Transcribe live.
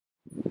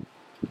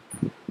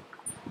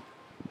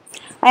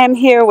I am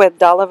here with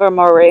Doliver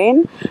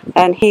Morain,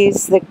 and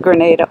he's the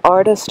Grenada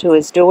artist who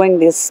is doing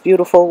this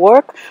beautiful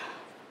work.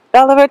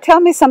 Doliver, tell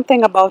me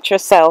something about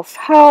yourself.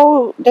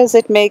 How does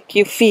it make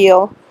you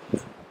feel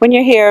when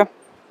you're here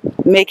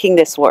making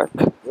this work?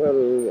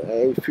 Well,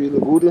 I feel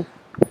good.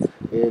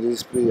 I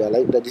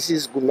like that. This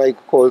is good, my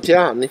culture,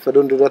 and if I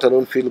don't do that, I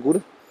don't feel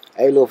good.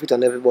 I love it,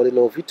 and everybody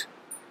love it.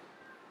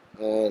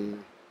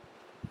 And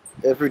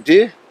every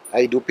day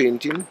I do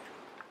painting.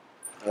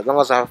 As long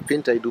as I have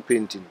paint, I do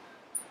painting.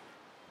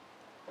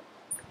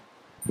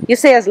 You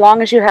say as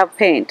long as you have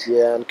paint.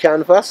 Yeah, and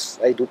canvas,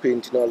 I do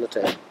painting all the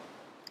time.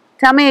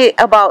 Tell me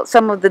about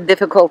some of the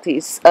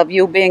difficulties of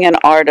you being an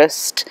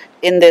artist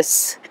in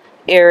this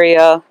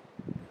area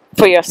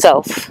for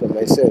yourself. For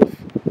myself.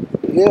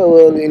 Yeah,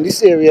 well, in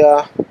this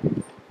area,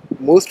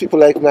 most people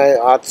like my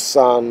arts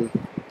and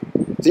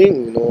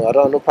thing. I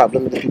don't have no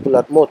problem with the people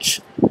that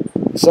much.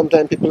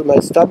 Sometimes people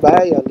might stop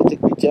by and they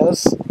take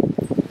pictures.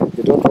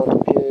 They don't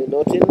want to pay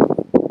nothing.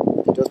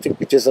 They just take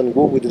pictures and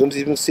go. They don't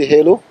even say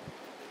hello.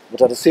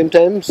 But at the same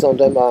time,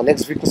 sometimes our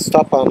next vehicle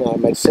stop and I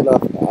might sell a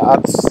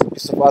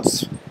piece of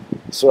arts,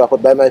 so I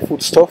could buy my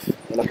food stuff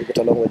and I could get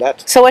along with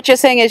that. So what you're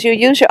saying is you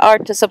use your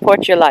art to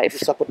support your life?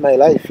 To support my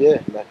life,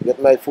 yeah.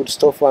 Get my food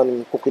stuff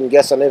and cooking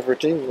gas and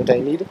everything that I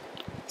need.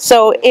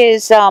 So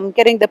is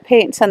getting the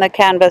paints and the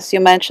canvas, you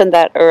mentioned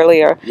that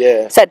earlier.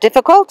 Yeah. Is that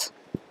difficult?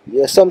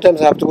 Yeah,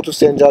 sometimes I have to go to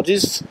St.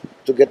 George's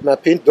to get my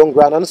paint, down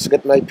Grenada to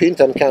get my paint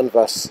and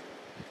canvas.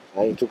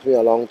 And it took me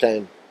a long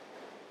time.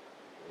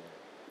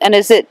 And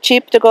is it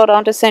cheap to go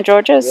down to St.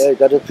 George's? Yeah, you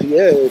gotta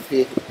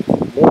pay.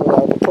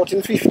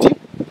 $14.50.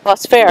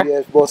 Bus fare?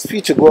 Yeah, bus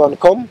fee to go and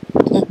come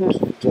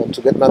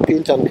to get my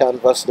paint and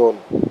canvas done.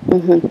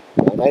 And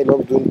I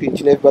love doing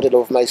painting. Everybody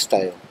loves my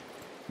style.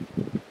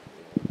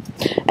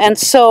 And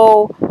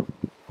so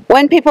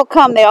when people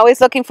come, they're always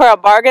looking for a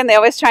bargain. They're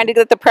always trying to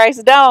get the price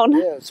down.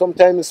 Yeah,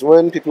 sometimes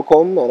when people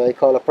come and I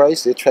call a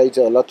price, they try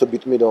a lot to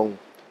beat me down.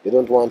 They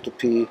don't want to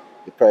pay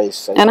the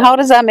price. And how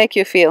does that make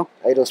you feel?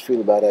 I just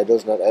feel bad. I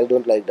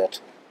don't like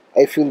that.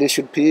 I feel they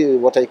should pay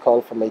what I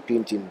call for my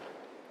painting.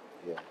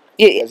 Yeah.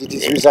 Because it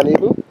is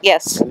reasonable.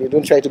 Yes. And you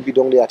don't try to beat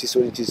down the artist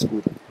when it is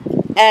good.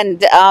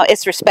 And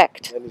it's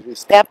respect. And it's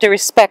respect. They have to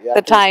respect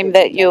the time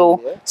that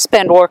you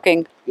spend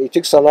working. It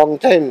takes a long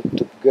time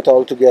to get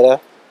all together,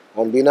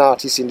 and being an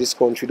artist in this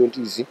country don't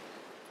easy.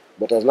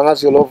 But as long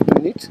as you love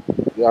doing it,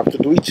 you have to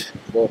do it.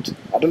 But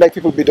I don't like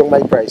people beat down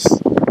my price.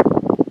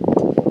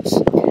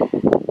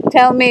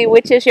 Tell me,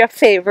 which is your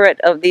favorite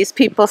of these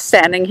people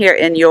standing here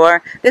in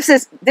your... This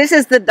is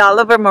the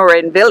Doliver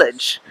Morain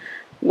village.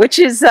 Which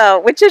is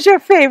your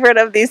favorite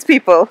of these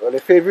people? Well, the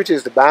favorite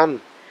is the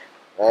band.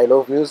 I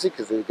love music.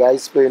 The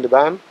guys playing the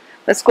band.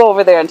 Let's go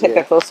over there and take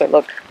a closer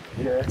look.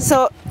 Yeah.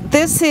 So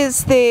this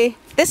is the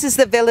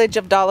village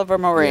of Doliver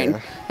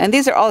Morain, and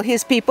these are all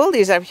his people.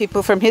 These are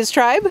people from his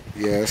tribe.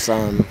 Yes,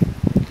 and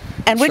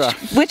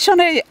which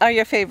one are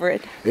your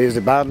favorite? There's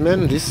the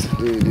bandman. This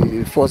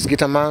the first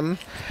guitar man.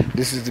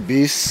 This is the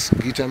bass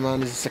guitar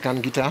man. This is the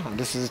second guitar. And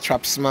this is the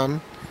traps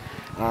man.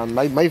 And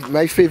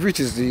my favorite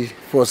is the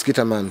first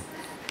guitar man.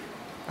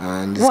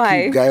 And this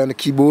guy on the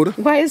keyboard.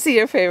 Why is he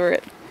your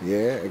favorite?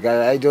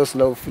 Yeah, I just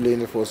love playing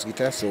the first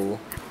guitar, so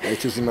I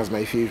choose him as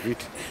my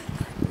favorite.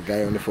 The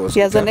guy on the first guitar. He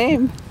has a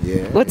name?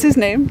 Yeah. What's his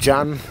name?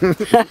 John.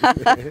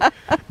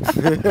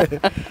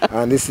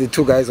 And this is the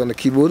two guys on the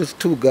keyboard.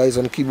 Two guys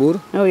on the keyboard.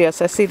 Oh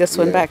yes, I see this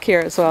one back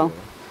here as well.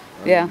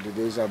 Yeah.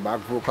 There's a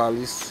back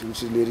vocalist,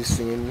 which is lady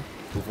singing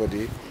over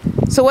there.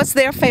 So what's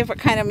their favorite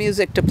kind of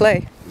music to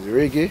play?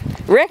 Reggae.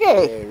 Reggae?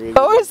 Yeah, reggae.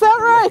 Oh, is that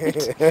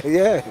right?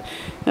 Yeah.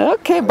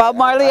 Okay, Bob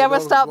Marley ever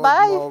stopped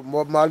by?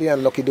 Bob Marley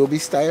and Lucky Dube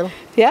style.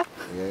 Yeah?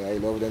 Yeah, I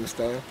love them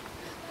style.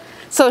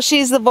 So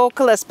she's the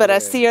vocalist, but I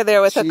see her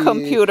there with a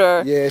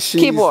computer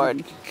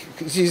keyboard.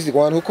 She's the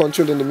one who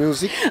controlling the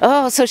music.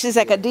 Oh, so she's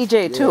like a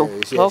DJ too.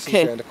 Yeah, okay.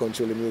 She's trying to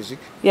control the music.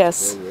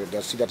 Yes.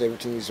 See that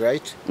everything is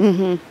right.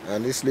 And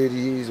this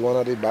lady is one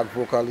of the back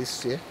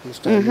vocalists here. Who's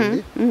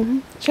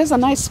standing She has a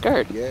nice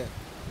skirt. Yeah.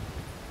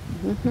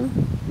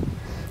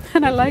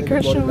 And I like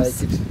her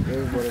shoes.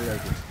 Everybody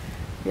like it.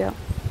 Yeah.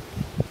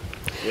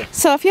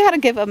 So if you had to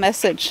give a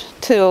message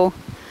to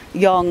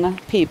young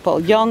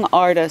people, young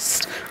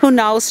artists who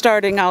now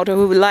starting out or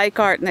who like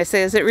art and they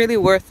say, is it really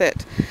worth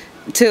it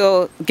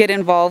to get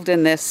involved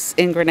in this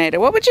in Grenada,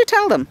 what would you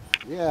tell them?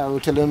 Yeah, I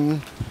would tell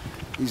them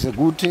it's a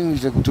good thing,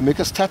 to make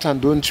a start and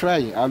don't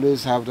try.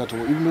 Always have that,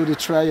 even though they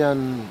try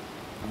and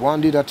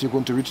one day that you're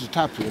going to reach the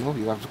top,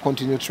 you have to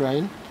continue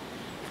trying.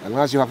 As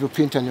long as you have your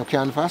paint and your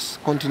canvas,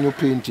 continue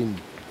painting.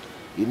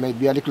 It might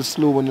be a little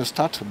slow when you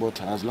start,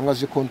 but as long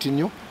as you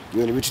continue, you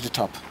will reach the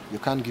top. You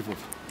can't give up.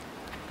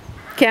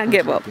 Can't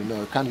give up. No,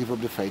 you can't give up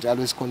the fight.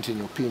 Always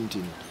continue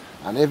painting.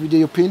 And every day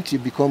you paint, you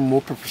become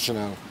more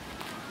professional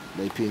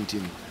by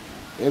painting.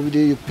 Every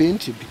day you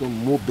paint, you become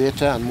more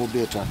better and more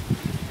better.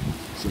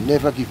 So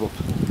never give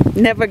up.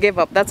 Never give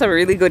up. That's a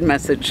really good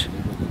message.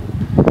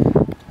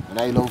 And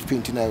I love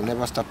painting. I will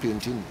never stop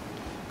painting.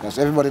 Because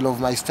everybody loves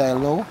my style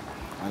now,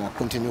 and I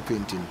continue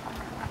painting.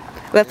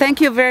 Well,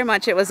 thank you very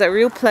much. It was a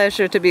real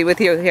pleasure to be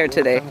with you here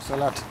today. Thanks a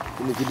lot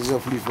to make it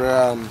deserve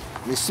liver.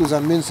 Miss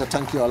Susan Minster,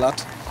 thank you a lot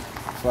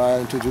for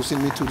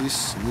introducing me to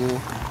this new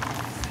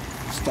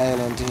style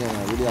and thing, and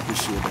I really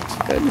appreciate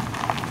that.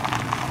 Good.